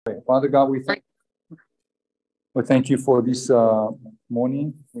Father God, we thank you for this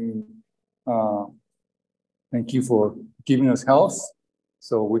morning. We thank you for giving us health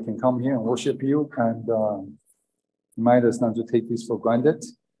so we can come here and worship you, and remind us not to take this for granted.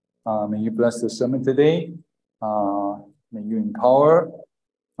 May you bless the sermon today. May you empower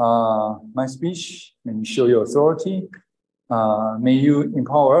my speech. May you show your authority. May you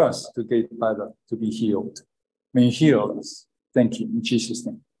empower us to get better, to be healed. May you heal us. Thank you. In Jesus'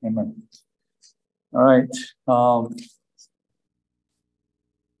 name. Amen. All right.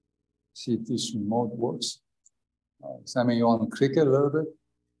 See if this remote works. Simon, you want to click it a little bit?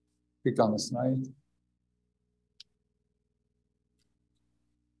 Click on the slide.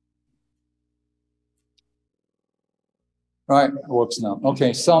 All right, it works now.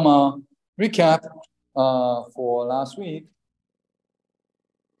 Okay, some recap for last week.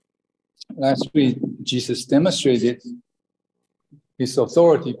 Last week, Jesus demonstrated his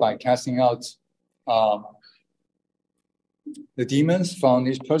authority by casting out the demons from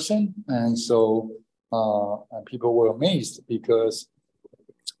this person, and so people were amazed because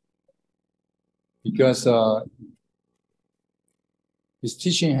his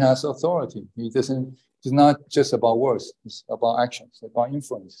teaching has authority. It's not just about words; it's about actions, about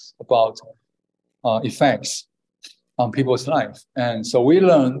influence, about effects on people's life. And so we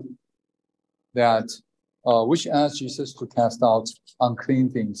learned that we should ask Jesus to cast out unclean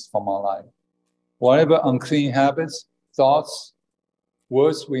things from our life. Whatever unclean habits, thoughts,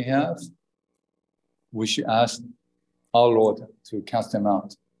 words we have, we should ask our Lord to cast them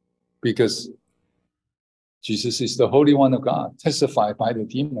out, because Jesus is the Holy One of God, testified by the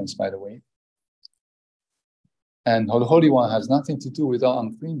demons, by the way. And the Holy One has nothing to do with our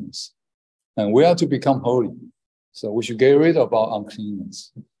uncleanness. And we are to become holy. So we should get rid of our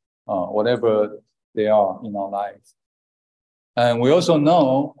uncleanness, whatever they are in our life. And we also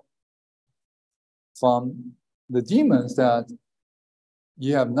know from the demons that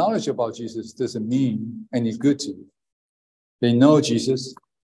you have knowledge about Jesus doesn't mean any good to you. They know Jesus,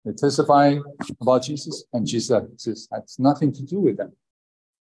 they testify about Jesus, and Jesus has nothing to do with them.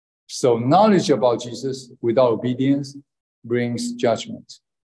 So knowledge about Jesus without obedience brings judgment.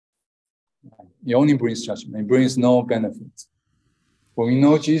 It only brings judgment. It brings no benefit. When we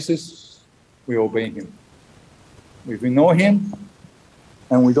know Jesus, we obey him. If we know him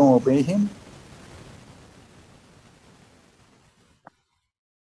and we don't obey him,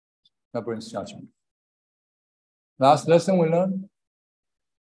 that brings judgment. Last lesson we learned.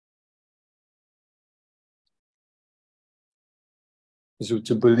 Is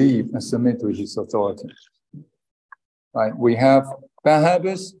to believe and submit to his authority. Right? We have bad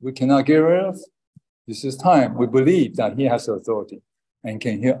habits we cannot get rid of. This is time we believe that he has authority and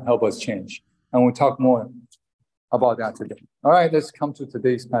can help us change. And we'll talk more about that today. All right, let's come to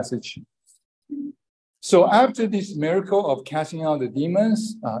today's passage. So after this miracle of casting out the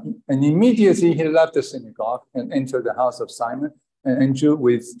demons, and immediately he left the synagogue and entered the house of Simon and Andrew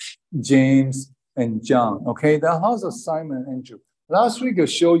with James and John. Okay, the house of Simon and Andrew. Last week I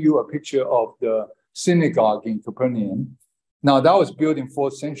showed you a picture of the synagogue in Capernaum. Now that was built in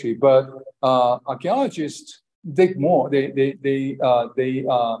 4th century, but archaeologists dig more. They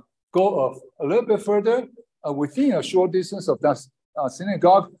go a little bit further. Within a short distance of that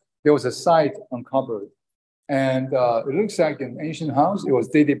synagogue, there was a site uncovered, and it looks like an ancient house. It was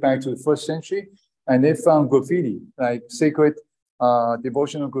dated back to the 1st century, and they found graffiti, like sacred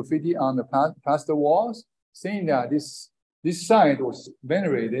devotional graffiti on the plaster walls, saying that this site was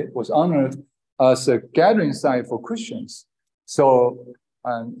venerated, was honored as a gathering site for Christians. So,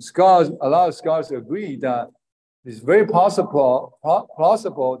 a lot of scholars agree that it's very plausible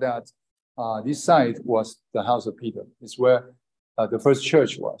that this site was the house of Peter. It's where the first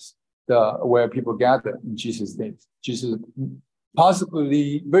church was, where people gathered in Jesus' days. Jesus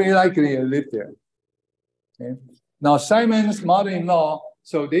possibly, very likely lived there. Okay? Now, Simon's mother-in-law,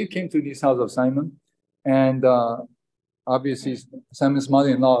 so they came to this house of Simon, and obviously, Simon's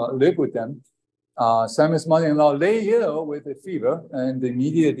mother-in-law lived with them. Simon's mother-in-law lay ill with a fever, and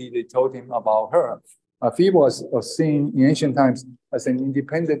immediately they told him about her. Fever was seen in ancient times as an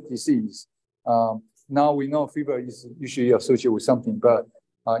independent disease. Now we know fever is usually associated with something, but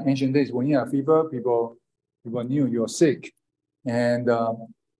ancient days, when you have fever, people knew you're sick. And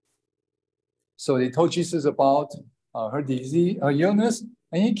so they told Jesus about her disease, her illness,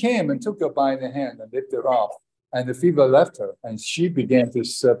 and he came and took her by the hand and lifted her up. And the fever left her, and she began to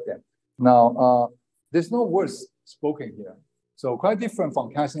serve them. Now, there's no words spoken here. So quite different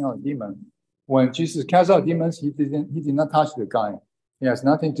from casting out a demon. When Jesus cast out demons, he did not touch the guy. He has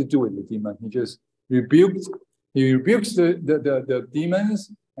nothing to do with the demon. He just rebukes the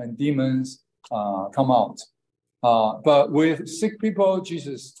demons and demons come out. But with sick people,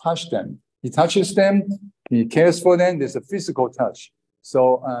 Jesus touched them. He touches them. He cares for them. There's a physical touch.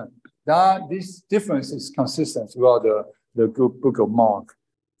 So this difference is consistent throughout the book of Mark.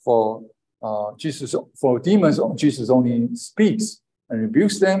 For demons, Jesus only speaks and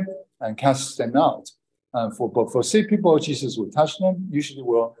rebukes them and casts them out. But for sick people, Jesus will touch them. Usually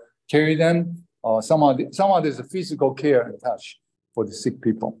will carry them. Somehow there's a physical care and touch for the sick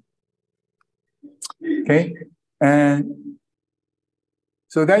people. Okay, and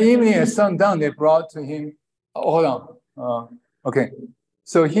so that evening at sundown, they brought to him. Hold on. Okay,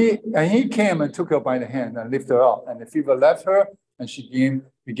 so he came and took her by the hand and lifted her up, and the fever left her, and she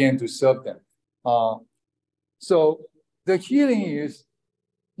began to serve them. So the healing is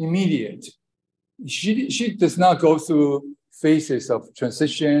immediate. She does not go through phases of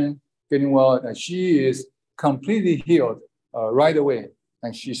transition, getting well, and she is completely healed right away,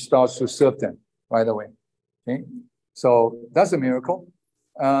 and she starts to serve them right away. Okay, so that's a miracle,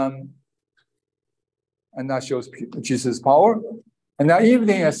 and that shows Jesus' power. And that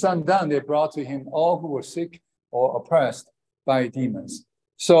evening at sundown, they brought to him all who were sick or oppressed by demons.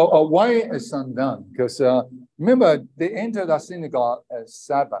 So why at sundown? Because remember, they entered the synagogue at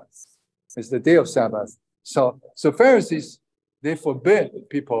Sabbath. It's the day of Sabbath. So Pharisees, they forbid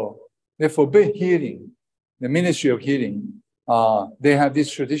healing, the ministry of healing. They have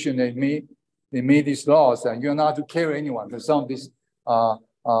this tradition. They made these laws that you're not to carry anyone. For some of these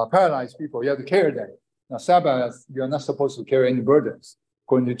paralyzed people, you have to carry them. Now, Sabbath, you're not supposed to carry any burdens,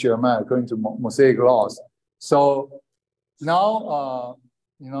 according to Jeremiah, according to Mosaic laws. So now,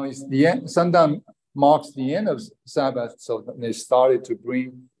 it's the end. Sundown marks the end of Sabbath. So they started to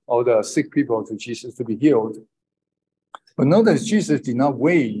bring all the sick people to Jesus to be healed. But notice Jesus did not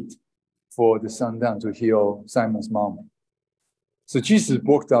wait for the sundown to heal Simon's mom. So Jesus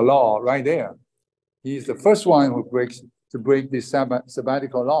broke the law right there. He is the first one who break this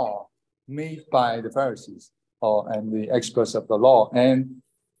sabbatical law made by the Pharisees and the experts of the law. And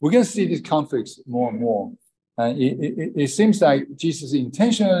we're going to see these conflicts more and more. And it seems like Jesus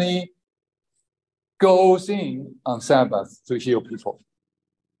intentionally goes in on Sabbath to heal people.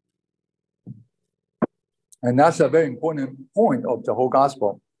 And that's a very important point of the whole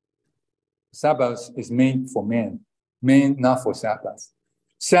gospel. Sabbath is made for men not for Sabbath.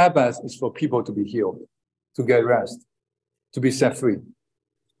 Sabbath is for people to be healed, to get rest, to be set free.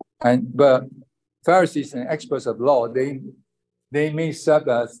 But Pharisees and experts of law, they make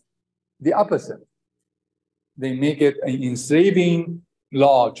Sabbath the opposite. They make it an enslaving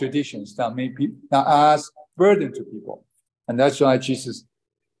law traditions that adds burden to people. And that's why Jesus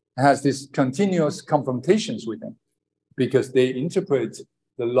has these continuous confrontations with them, because they interpret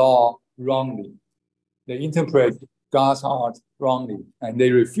the law wrongly. They interpret God's heart wrongly, and they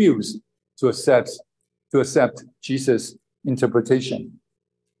refuse to accept Jesus' interpretation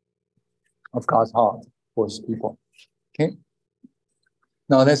of God's heart for his people. Okay.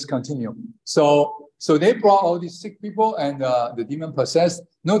 Now let's continue. So they brought all these sick people and the demon possessed.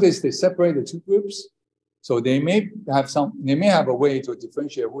 Notice they separate the two groups. So they may have a way to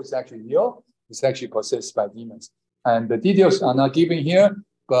differentiate who is actually healed, who's actually possessed by demons. And the details are not given here,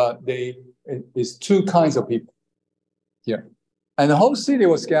 but it's two kinds of people here. And the whole city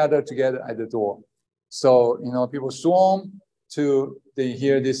was gathered together at the door. So, people swarm they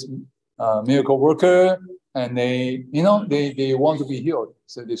hear this miracle worker, and they want to be healed.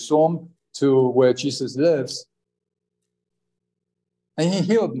 So they swarm to where Jesus lives. And he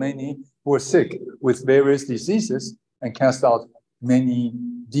healed many who were sick with various diseases and cast out many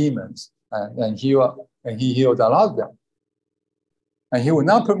demons. And he healed a lot of them. And he would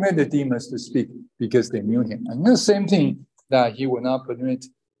not permit the demons to speak because they knew him. And the same thing that he would not permit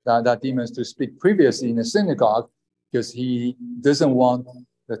that demons to speak previously in the synagogue, because he doesn't want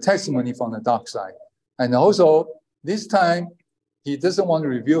the testimony from the dark side. And also, this time, he doesn't want to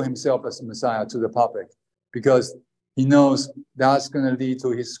reveal himself as Messiah to the public, because he knows that's going to lead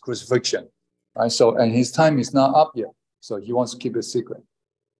to his crucifixion. Right? So, and his time is not up yet. So he wants to keep it secret.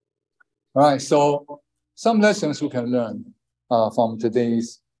 All right, so some lessons we can learn from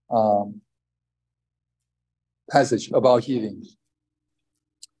today's passage about healing.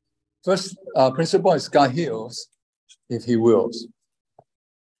 First principle is God heals if he wills.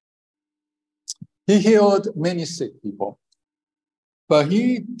 He healed many sick people, but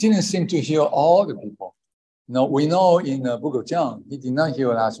he didn't seem to heal all the people. We know in the book of John, he did not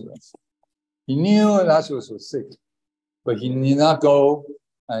heal Lazarus. He knew Lazarus was sick, but he did not go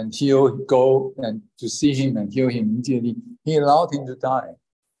and to see him and heal him immediately. He allowed him to die.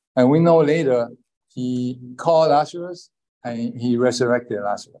 And we know later he called Lazarus and he resurrected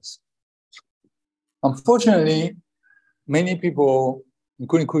Lazarus. Unfortunately, many people,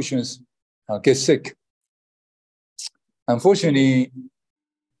 including Christians, get sick. Unfortunately,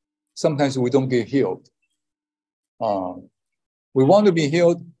 sometimes we don't get healed. We want to be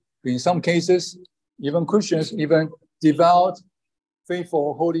healed, but in some cases, even Christians, even devout,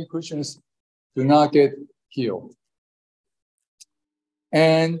 faithful, holy Christians do not get healed.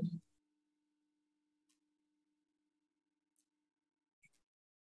 And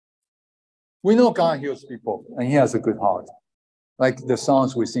we know God heals people, and he has a good heart. Like the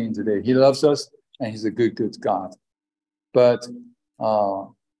songs we sing today, he loves us, and he's a good, good God. But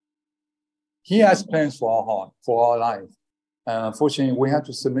he has plans for our heart, for our life. And unfortunately, we have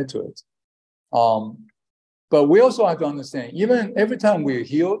to submit to it. But we also have to understand, even every time we're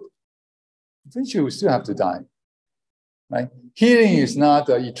healed, eventually we still have to die. Right? Healing is not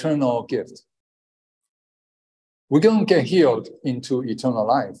an eternal gift. We don't get healed into eternal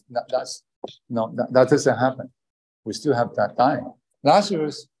life. That doesn't happen. We still have that dying.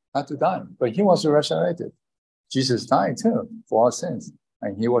 Lazarus had to die, but he was resurrected. Jesus died too for our sins,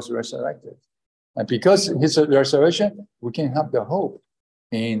 and he was resurrected. And because his resurrection, we can have the hope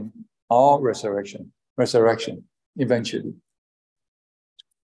in our resurrection eventually.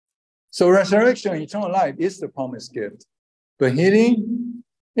 So resurrection, eternal life is the promised gift. But healing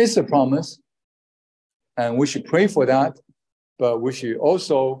is a promise, and we should pray for that, but we should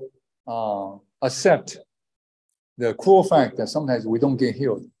also accept the cruel fact that sometimes we don't get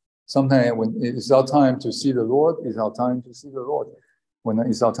healed. Sometimes when it's our time to see the Lord, it's our time to see the Lord. When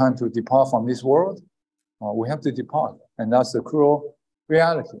it's our time to depart from this world, we have to depart, and that's the cruel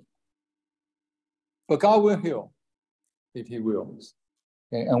reality. But God will heal if he wills,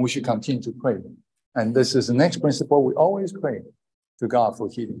 okay? And we should continue to pray. And this is the next principle. We always pray to God for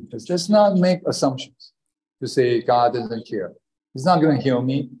healing. Let's not make assumptions to say God doesn't care. He's not going to heal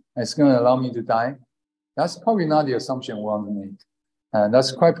me, and it's going to allow me to die. That's probably not the assumption we want to make. And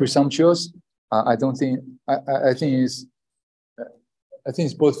that's quite presumptuous. I think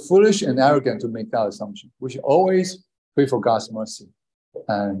it's both foolish and arrogant to make that assumption. We should always pray for God's mercy.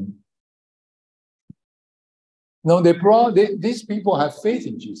 And these people have faith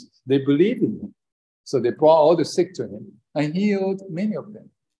in Jesus. They believe in him. So they brought all the sick to him and healed many of them.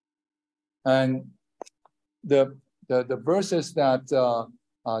 And the verses that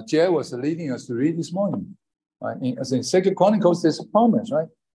Jay was leading us to read this morning, right? As in 2 Chronicles, there's a promise, right?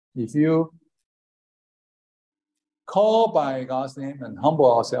 If you call by God's name and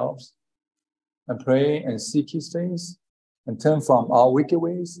humble ourselves and pray and seek his face and turn from our wicked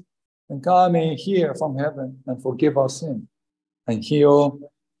ways, and God may hear from heaven and forgive our sin and heal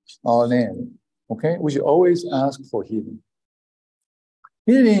our land. Okay? We should always ask for healing.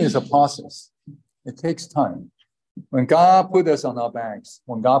 Healing is a process. It takes time. When God put us on our backs,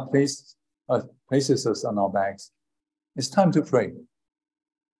 when God places us on our backs, it's time to pray.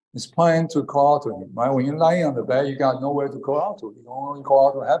 It's time to call out to him, right? When you're lying on the bed, you got nowhere to call out to. You can only call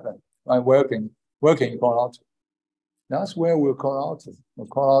out to heaven, right? Where can you call out to? That's where we'll call out to. We'll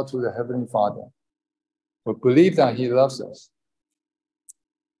call out to the Heavenly Father. We'll believe that he loves us.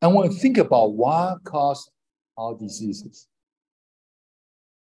 And we'll think about what caused our diseases.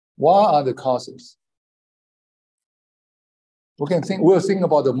 What are the causes? We'll think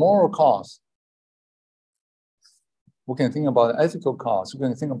about the moral cause. We can think about the ethical cause. We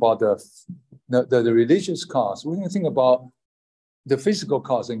can think about the religious cause. We can think about the physical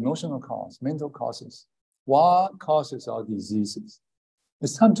cause, emotional cause, mental causes. What causes our diseases?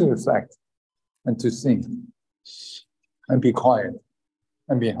 It's time to reflect and to think and be quiet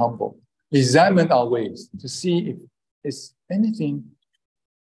and be humble. Examine our ways to see if it's anything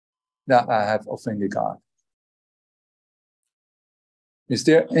that I have offended God. Is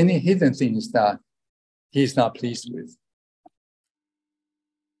there any hidden things that he's not pleased with?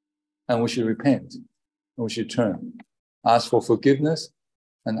 And we should repent. We should turn, ask for forgiveness,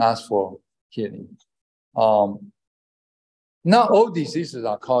 and ask for healing. Not all diseases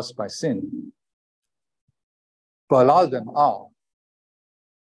are caused by sin, but a lot of them are.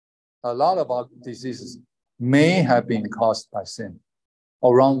 A lot of our diseases may have been caused by sin,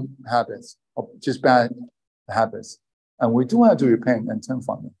 or wrong habits, or just bad habits. And we do have to repent and turn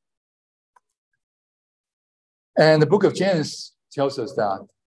from them. And the book of James tells us that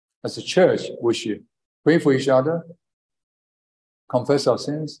as a church, we should pray for each other, confess our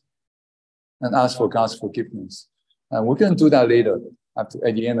sins, and ask for God's forgiveness. And we're going to do that later. At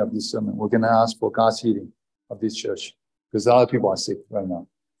the end of this sermon, we're going to ask for God's healing of this church, because a lot of people are sick right now.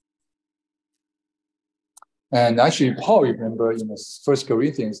 And actually, Paul, remember in 1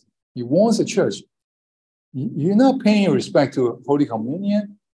 Corinthians, he warns the church You're not paying respect to Holy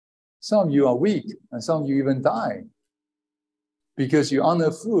Communion. Some of you are weak, and some of you even die because you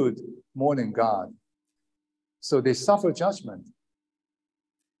honor food more than God. So they suffer judgment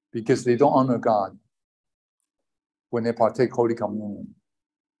because they don't honor God when they partake Holy Communion.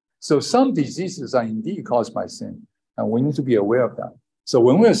 So some diseases are indeed caused by sin, and we need to be aware of that. So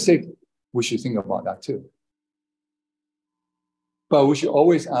when we're sick, we should think about that too. But we should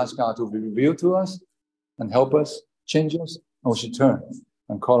always ask God to reveal to us and help us, change us, and we should turn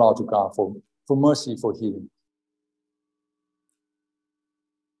and call out to God for mercy, for healing.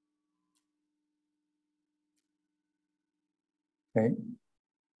 Okay.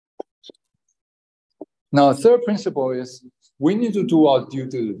 Now, third principle is we need to do our due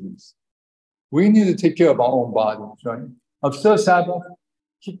diligence. We need to take care of our own bodies, right? Observe Sabbath,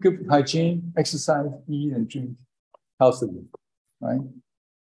 keep good hygiene, exercise, eat and drink healthily, right?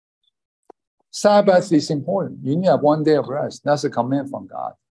 Sabbath is important. You need to have 1 day of rest. That's a command from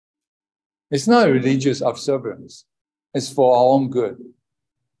God. It's not a religious observance. It's for our own good.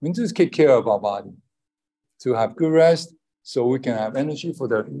 We need to take care of our body to have good rest so we can have energy for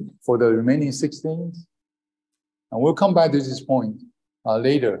the remaining 6 days. And we'll come back to this point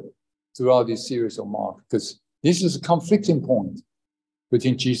later throughout this series of Mark, because this is a conflicting point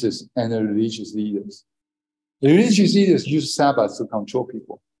between Jesus and the religious leaders. The religious leaders use Sabbath to control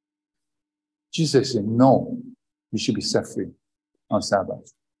people. Jesus said, no, you should be set free on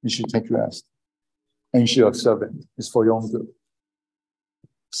Sabbath. You should take rest. And you should observe it. It's for your own good.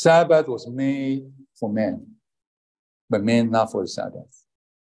 Sabbath was made for man, but man not for the Sabbath.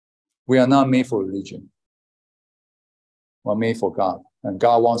 We are not made for religion. We're made for God. And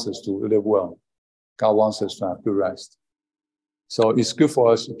God wants us to live well. God wants us to have good rest. So it's good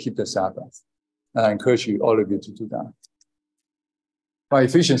for us to keep the Sabbath. And I encourage you, all of you, to do that. But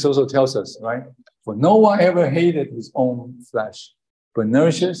Ephesians also tells us, right? For no one ever hated his own flesh, but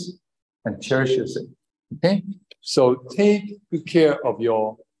nourishes and cherishes it. Okay? So take good care of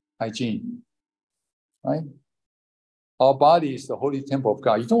your hygiene. Right? Our body is the holy temple of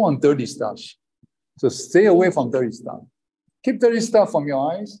God. You don't want dirty stuff. So stay away from dirty stuff. Keep dirty stuff from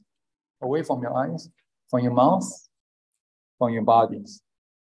your eyes, away from your eyes, from your mouth, from your bodies.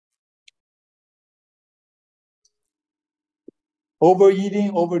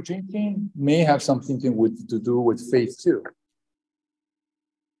 Overeating, overdrinking may have something to do with faith too.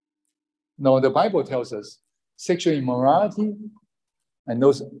 No, the Bible tells us sexual immorality and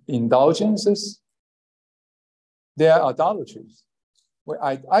those indulgences, they are idolatries. We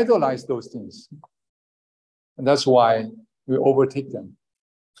idolize those things. And that's why we overtake them.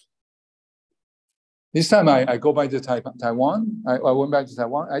 This time I go back to Taiwan. I went back to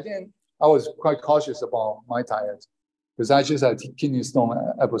Taiwan. I was quite cautious about my diet because I just had a kidney stone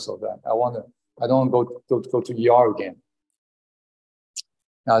episode that I don't want to go to ER again.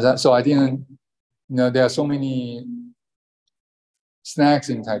 So I didn't, there are so many snacks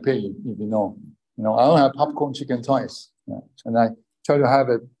in Taipei, if you know. I don't have popcorn chicken twice. And I try to have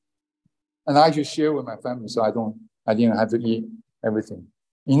it, and I just share with my family so I didn't have to eat everything.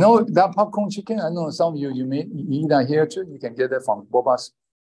 That popcorn chicken, I know some of you may eat that here too. You can get it from Boba's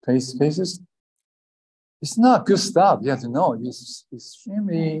places. It's not good stuff. You have to know. It's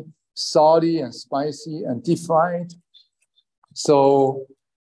extremely salty and spicy and deep fried. So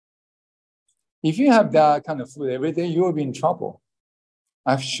if you have that kind of food every day, you will be in trouble.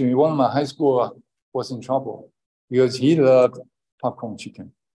 Actually, one of my high school was in trouble because he loved popcorn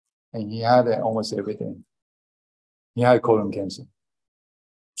chicken. And he had it almost every day. He had colon cancer.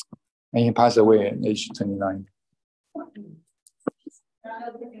 And he passed away at age 29.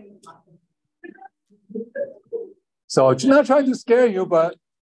 So I'm not trying to scare you, but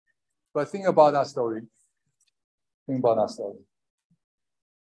think about that story. Think about that story.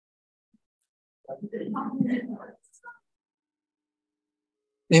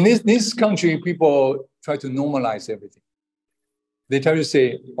 In this country, people try to normalize everything. They try to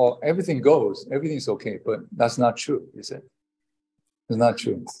say, oh, everything goes, everything's okay, but that's not true, is it? It's not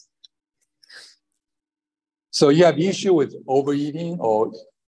true. So you have issue with overeating or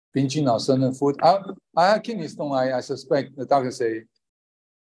binging on certain food. I had kidney stone. I suspect the doctor say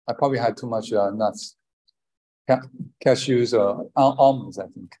I probably had too much nuts, cashews, or almonds, I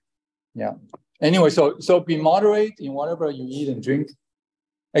think. Yeah. Anyway, so be moderate in whatever you eat and drink.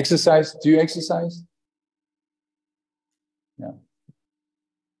 Exercise. Do you exercise? Yeah.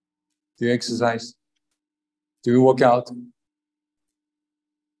 Do you exercise? Do you work out?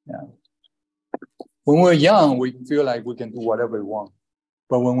 Yeah. When we're young, we feel like we can do whatever we want.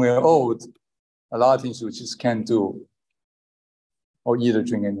 But when we're old, a lot of things we just can't do or eat or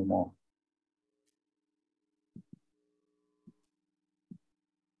drink anymore.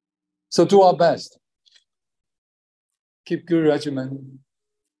 So do our best. Keep good regimen.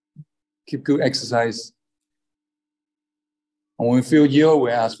 Keep good exercise. And when we feel ill,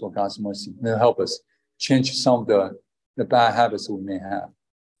 we ask for God's mercy. It'll help us change some of the bad habits we may have.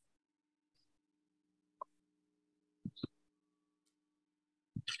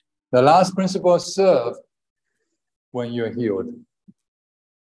 The last principle, serve when you're healed.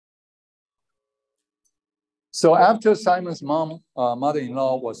 So after Simon's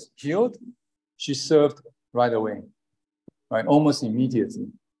mother-in-law was healed, she served right away, right? Almost immediately.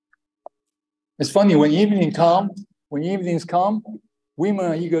 It's funny, when evenings come, women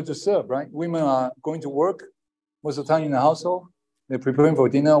are eager to serve, right? Women are going to work most of the time in the household. They're preparing for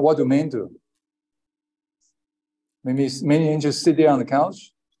dinner. What do men do? Maybe many just sit there on the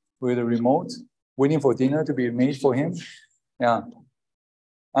couch with a remote, waiting for dinner to be made for him. Yeah.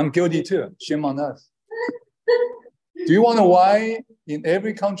 I'm guilty too. Shame on us. Do you wonder why in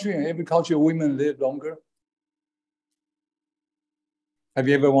every country and every culture women live longer? Have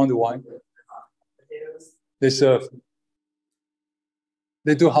you ever wondered why? They serve.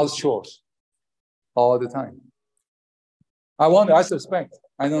 They do house chores all the time. I suspect.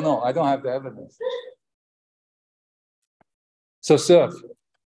 I don't know. I don't have the evidence. So serve.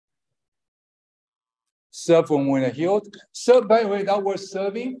 Serve when we're healed. Serve, by the way, that word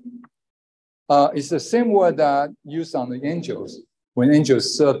serving is the same word that used on the angels when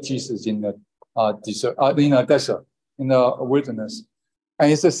angels served Jesus in the desert, in the wilderness.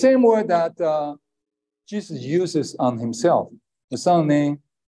 And it's the same word that Jesus uses on himself. The Son of Man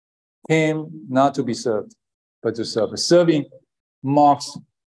came not to be served, but to serve. Serving marks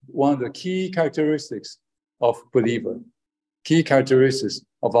one of the key characteristics of believer, key characteristics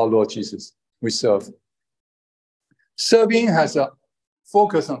of our Lord Jesus. We serve. Serving has a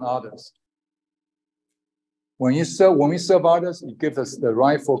focus on others. When we serve others, it gives us the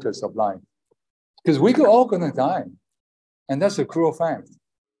right focus of life. Because we're all going to die. And that's a cruel fact.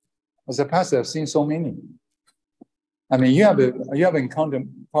 As a pastor, I've seen so many. I mean, you have encountered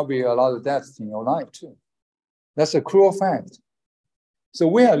probably a lot of deaths in your life too. That's a cruel fact. So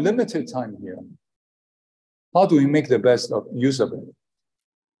we have limited time here. How do we make the best use of it?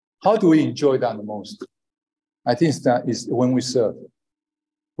 How do we enjoy that the most? I think that is when we serve.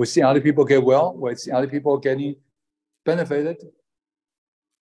 We see other people get well. We see other people getting benefited,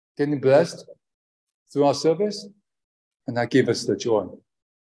 getting blessed through our service, and that gives us the joy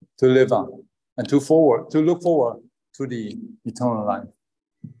to live on and to look forward to the eternal life.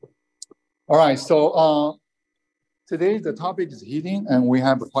 All right, so today the topic is healing, and we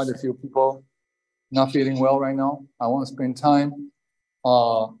have quite a few people not feeling well right now. I want to spend time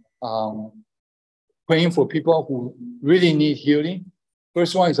praying for people who really need healing.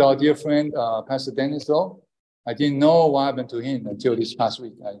 First one is our dear friend, Pastor Dennis Lowe. I didn't know what happened to him until this past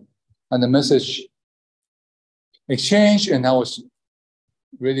week. And the message exchange, and I was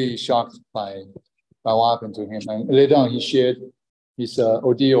really shocked by what happened to him. And later on, he shared his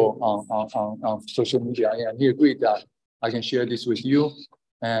ordeal on social media, and he agreed that I can share this with you.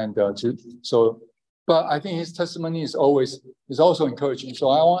 And but I think his testimony is also encouraging. So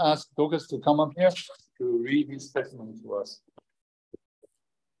I want to ask Dorcas to come up here to read his testimony to us.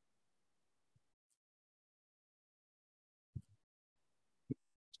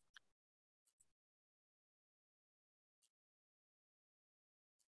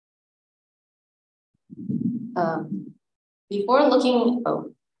 Before looking,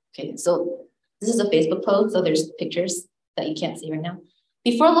 so this is a Facebook post, so there's pictures that you can't see right now.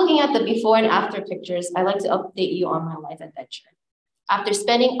 Before looking at the before and after pictures, I'd like to update you on my life adventure. After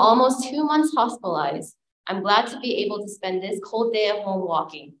spending almost 2 months hospitalized, I'm glad to be able to spend this cold day at home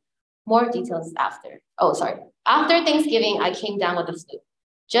walking. More details after. After Thanksgiving, I came down with the flu.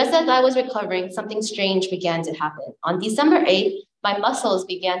 Just as I was recovering, something strange began to happen. On December 8th, my muscles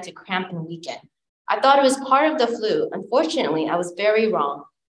began to cramp and weaken. I thought it was part of the flu. Unfortunately, I was very wrong.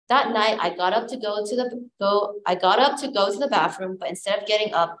 That night, I got up to go to the bathroom, but instead of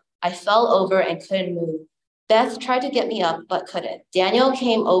getting up, I fell over and couldn't move. Beth tried to get me up, but couldn't. Daniel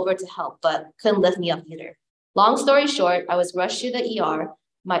came over to help, but couldn't lift me up either. Long story short, I was rushed to the ER.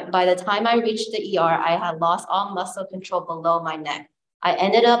 By the time I reached the ER, I had lost all muscle control below my neck. I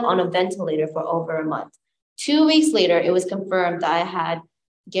ended up on a ventilator for over a month. 2 weeks later, it was confirmed that I had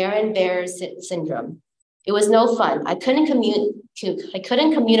Guillain-Barré syndrome. It was no fun. I couldn't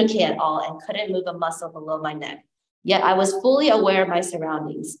communicate at all and couldn't move a muscle below my neck. Yet I was fully aware of my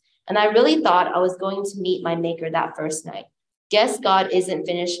surroundings, and I really thought I was going to meet my maker that first night. Guess God isn't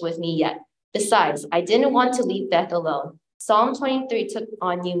finished with me yet. Besides, I didn't want to leave Beth alone. Psalm 23 took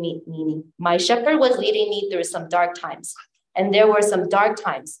on new meaning. My shepherd was leading me through some dark times, and there were some dark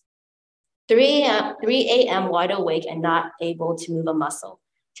times. 3 a.m. wide awake and not able to move a muscle,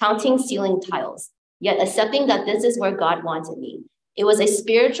 counting ceiling tiles, yet accepting that this is where God wanted me. It was a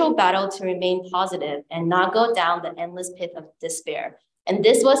spiritual battle to remain positive and not go down the endless pit of despair. And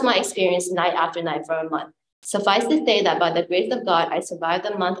this was my experience night after night for a month. Suffice to say that by the grace of God, I survived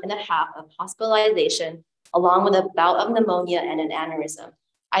a month and a half of hospitalization, along with a bout of pneumonia and an aneurysm.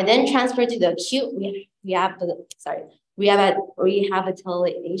 I then transferred to the acute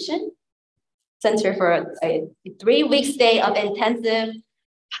rehabilitation center for a 3-week stay of intensive,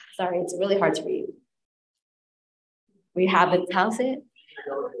 it's really hard to read. Rehabilitation.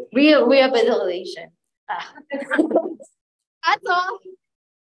 Hats off.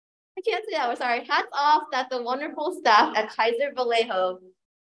 I can't say that. We're sorry. Hats off that the wonderful staff at Kaiser Vallejo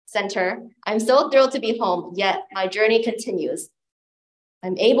Center. I'm so thrilled to be home, yet my journey continues.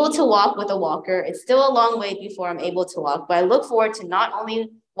 I'm able to walk with a walker. It's still a long way before I'm able to walk, but I look forward to not only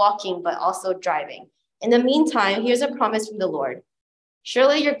walking, but also driving. In the meantime, here's a promise from the Lord.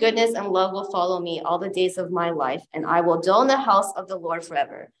 Surely your goodness and love will follow me all the days of my life, and I will dwell in the house of the Lord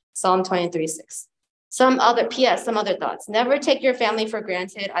forever. Psalm 23:6. Some other thoughts. Never take your family for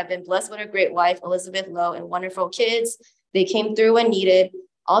granted. I've been blessed with a great wife, Elizabeth Lowe, and wonderful kids. They came through when needed.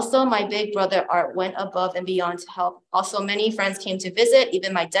 Also, my big brother, Art, went above and beyond to help. Also, many friends came to visit,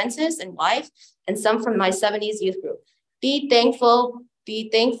 even my dentist and wife, and some from my 70s youth group. Be thankful. Be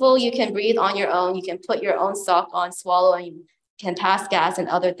thankful you can breathe on your own. You can put your own sock on, swallow, and you can pass gas and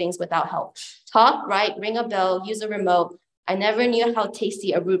other things without help. Talk, write, ring a bell, use a remote. I never knew how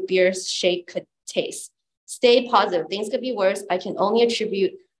tasty a root beer shake could taste. Stay positive. Things could be worse. I can only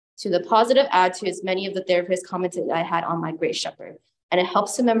attribute to the positive attitudes many of the therapists commented I had on my Great Shepherd. And it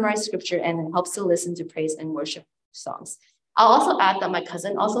helps to memorize scripture and it helps to listen to praise and worship songs. I'll also add that my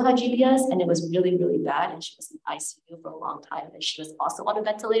cousin also had GPS and it was really, really bad. And she was in ICU for a long time. And she was also on a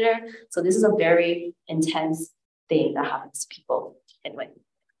ventilator. So this is a very intense thing that happens to people. Anyway.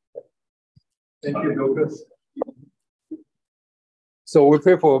 Thank you, Lucas. So we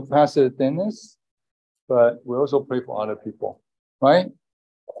pray for Pastor Dennis, but we also pray for other people, right?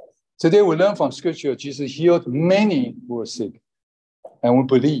 Today we learn from scripture, Jesus healed many who were sick, and we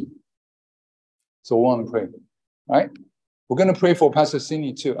believe. So we want to pray, right? We're going to pray for Pastor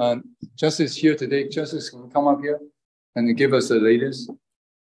Cindy too. And Justice here today. Justice, can you come up here and give us the latest?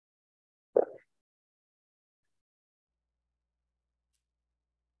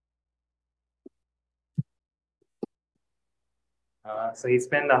 So he's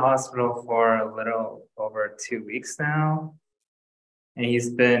been in the hospital for a little over 2 weeks now. And he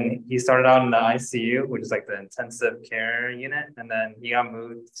started out in the ICU, which is like the intensive care unit. And then he got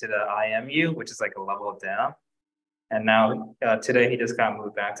moved to the IMU, which is like a level down. And now today he just got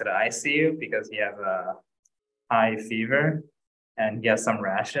moved back to the ICU because he has a high fever and he has some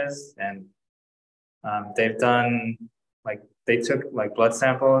rashes. And they took like blood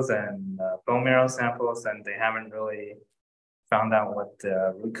samples and bone marrow samples, and they haven't really found out what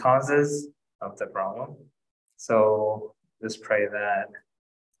the root cause is of the problem. So just pray that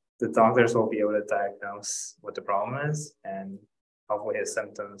the doctors will be able to diagnose what the problem is, and hopefully his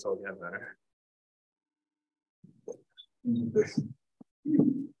symptoms will get better.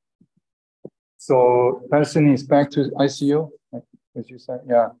 So person is back to ICU, as you said,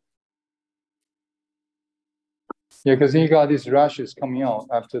 yeah. Yeah, because he got these rashes coming out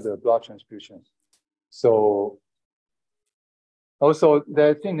after the blood transfusion. So also,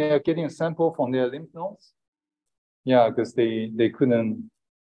 I think they are getting a sample from their lymph nodes. Yeah, because they couldn't.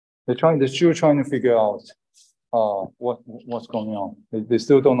 They're still trying to figure out what's going on. They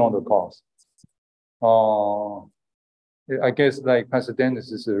still don't know the cause. I guess like Pastor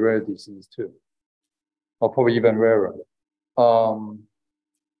Dennis is a rare disease too, or probably even rarer.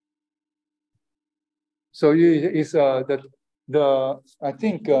 So it's I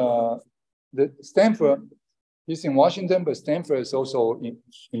think the Stanford. He's in Washington, but Stanford is also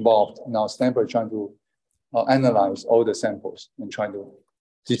involved. Now Stanford trying to analyze all the samples and trying to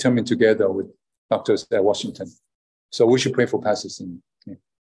determine together with doctors at Washington. So we should pray for Pastor Cindy. Okay.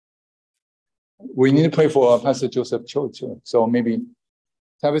 We need to pray for Pastor Joseph Cho too. So maybe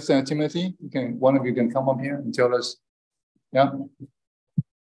Tabitha and Timothy, one of you can come up here and tell us, yeah,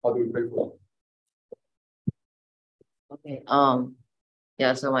 how do we pray for them? Okay.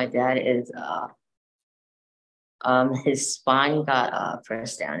 Yeah. So my dad is his spine got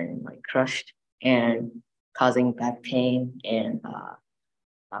pressed down and like crushed and causing back pain and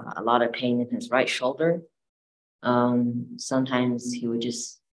a lot of pain in his right shoulder. Sometimes he would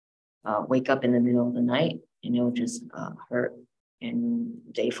just wake up in the middle of the night and it would just hurt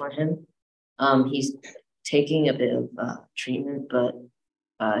and day for him. He's taking a bit of treatment, but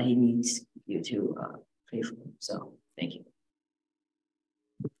he needs you to pray for him. So thank you.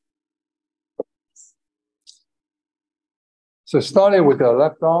 So started with the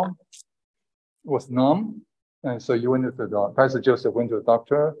left arm was numb, and so you went to the Pastor Joseph went to the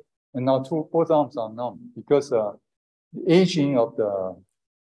doctor, and now both arms are numb because the aging of the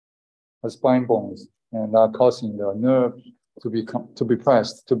spine bones and causing the nerve to be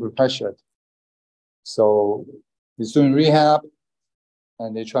pressured. So he's doing rehab,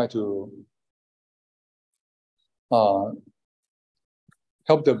 and they try to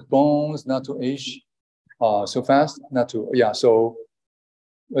help the bones not to age so fast, not to So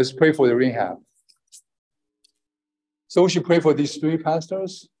let's pray for the rehab. So we should pray for these three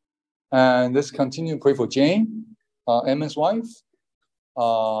pastors, and let's continue to pray for Jane, Emma's wife.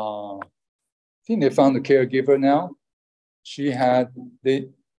 I think they found a caregiver now.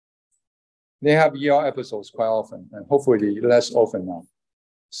 They have ER episodes quite often, and hopefully less often now.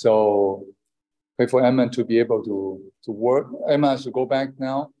 So pray for Emma to be able to work. Emma has to go back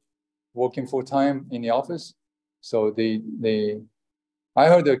now, working full time in the office. So I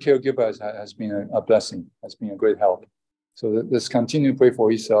heard the caregiver has been a blessing, has been a great help. So let's continue to pray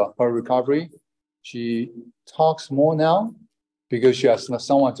for her recovery. She talks more now because she has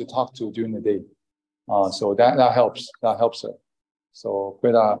someone to talk to during the day. So that helps. That helps her. So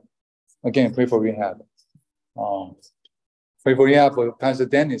pray for rehab. Pray for rehab for Pastor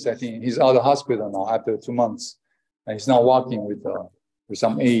Dennis. I think he's out of hospital now after 2 months, and he's now walking with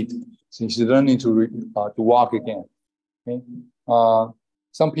some aid. So he's learning to walk again. Okay.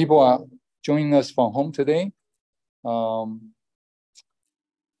 Some people are joining us from home today.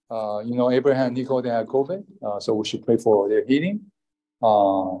 Abraham and Nicole, they had COVID, so we should pray for their healing.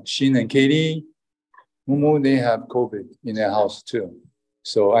 Shin and Katie, Mumu, they have COVID in their house too.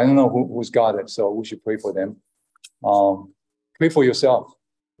 So I don't know who's got it, so we should pray for them. Pray for yourself.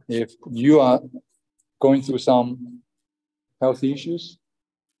 If you are going through some health issues,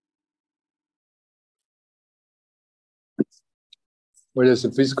 whether it's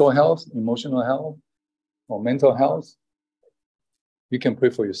physical health, emotional health, or mental health, you can pray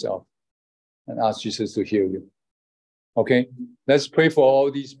for yourself and ask Jesus to heal you. Okay, let's pray for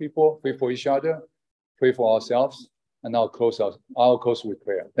all these people, pray for each other, pray for ourselves, and I'll close with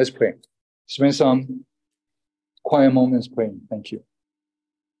prayer. Let's pray. Spend some quiet moments praying. Thank you.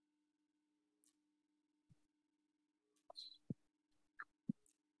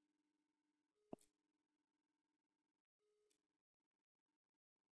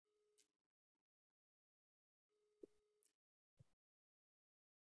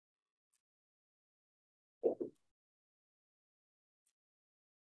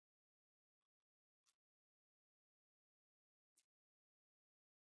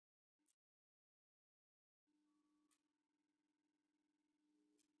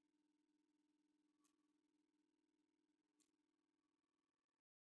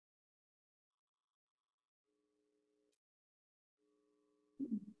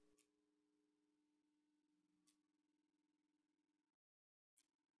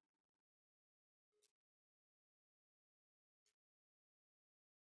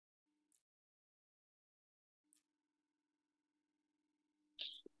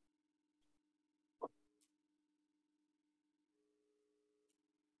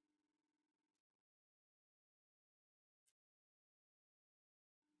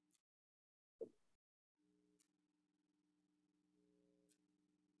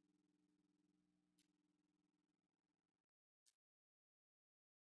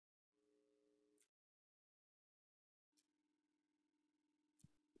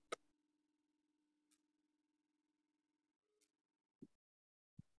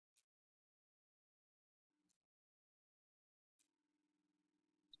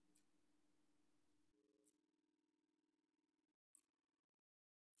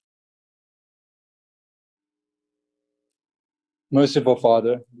 Merciful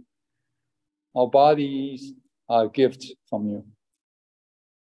Father, our bodies are a gift from you.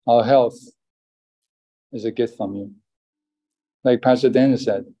 Our health is a gift from you. Like Pastor Daniel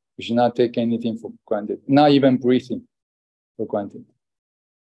said, we should not take anything for granted, not even breathing for granted.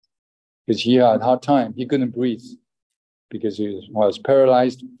 Because he had a hard time, he couldn't breathe because he was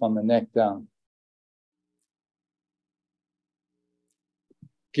paralyzed from the neck down.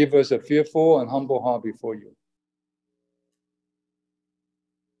 Give us a fearful and humble heart before you.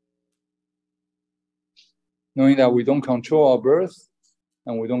 Knowing that we don't control our birth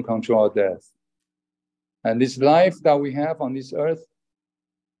and we don't control our death. And this life that we have on this earth,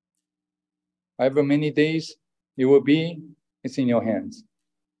 however many days it will be, it's in your hands.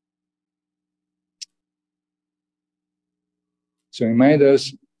 So remind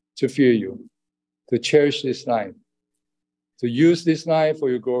us to fear you, to cherish this life, to use this life for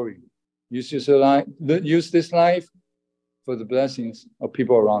your glory. Use this life for the blessings of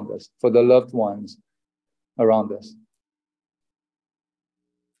people around us, for the loved ones around us.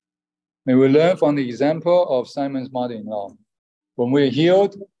 May we learn from the example of Simon's mother-in-law. When we're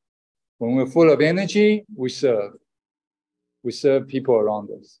healed, when we're full of energy, we serve. We serve people around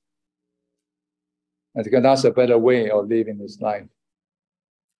us. I think that's a better way of living this life.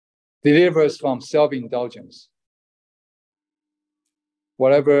 Deliver us from self-indulgence.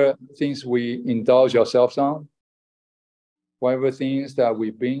 Whatever things we indulge ourselves on, whatever things that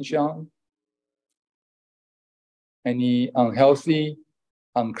we binge on, any unhealthy,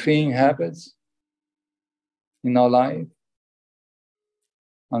 unclean habits in our life,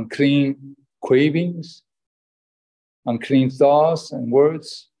 unclean cravings, unclean thoughts and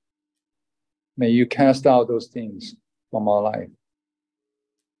words, may you cast out those things from our life.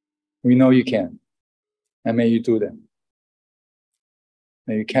 We know you can, and may you do them.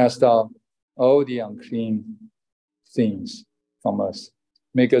 May you cast out all the unclean things from us.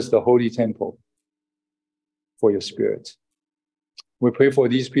 Make us the holy temple for your spirit. We pray for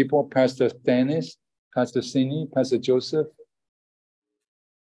these people, Pastor Dennis, Pastor Cindy, Pastor Joseph,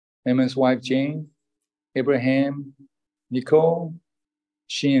 Emma's wife Jane, Abraham, Nicole,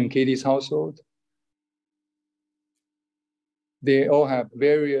 she and Katie's household. They all have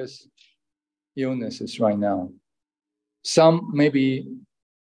various illnesses right now. Some may be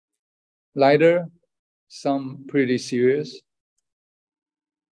lighter, some pretty serious.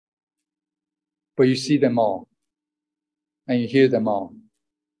 But you see them all, and you hear them all.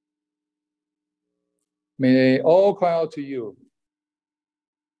 May they all cry out to you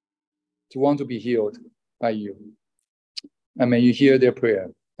to want to be healed by you. And may you hear their prayer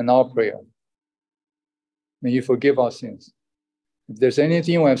and our prayer. May you forgive our sins. If there's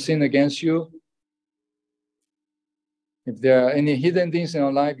anything we have sinned against you, if there are any hidden things in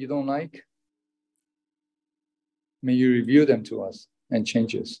our life you don't like, may you reveal them to us and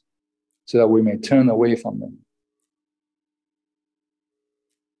change us so that we may turn away from them.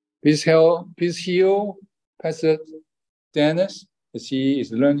 Please heal Pastor Dennis as he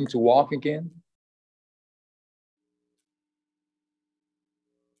is learning to walk again.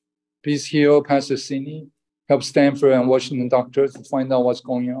 Please heal Pastor Cindy. Help Stanford and Washington doctors to find out what's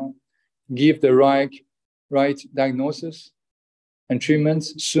going on. Give the right diagnosis and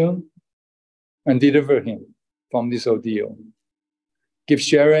treatments soon, and deliver him from this ordeal. Give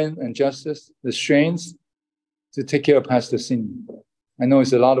Sharon and Justice the strength to take care of Pastor Cindy. I know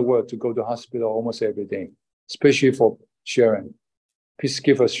it's a lot of work to go to hospital almost every day, especially for Sharon. Please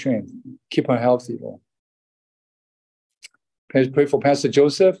give her strength. Keep her healthy, Lord. Pray for Pastor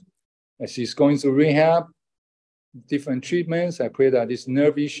Joseph as he's going through rehab, different treatments. I pray that this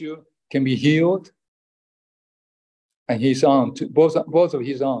nerve issue can be healed, and his arm, both of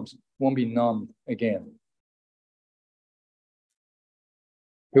his arms won't be numbed again.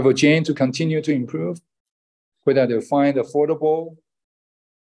 Pray for Jane to continue to improve. Pray that they'll find affordable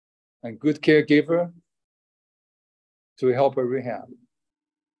and good caregiver to help her rehab.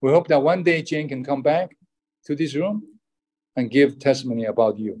 We hope that one day Jane can come back to this room and give testimony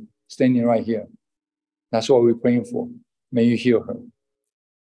about you, standing right here. That's what we're praying for. May you heal her.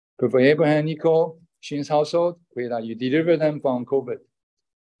 Pray for Abraham and Nicole, Shin's household. Pray that you deliver them from COVID.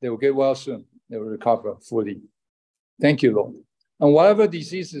 They will get well soon. They will recover fully. Thank you, Lord. And whatever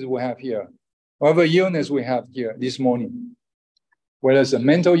diseases we have here, whatever illness we have here this morning, whether it's a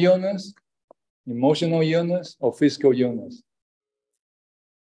mental illness, emotional illness, or physical illness,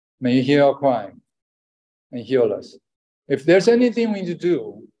 may you hear our cry and heal us. If there's anything we need to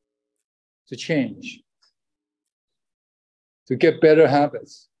do to change, to get better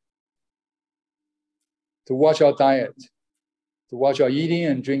habits, to watch our diet, to watch our eating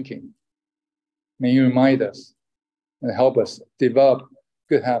and drinking, may you remind us and help us develop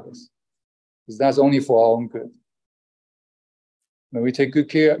good habits, because that's only for our own good. May we take good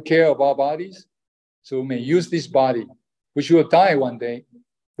care of our bodies, so we may use this body, which will die one day,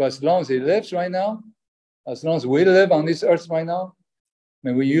 but as long as it lives right now, as long as we live on this earth right now,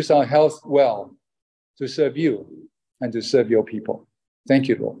 may we use our health well to serve you and to serve your people. Thank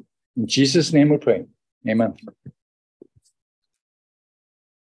you, Lord. In Jesus' name we pray. Amen.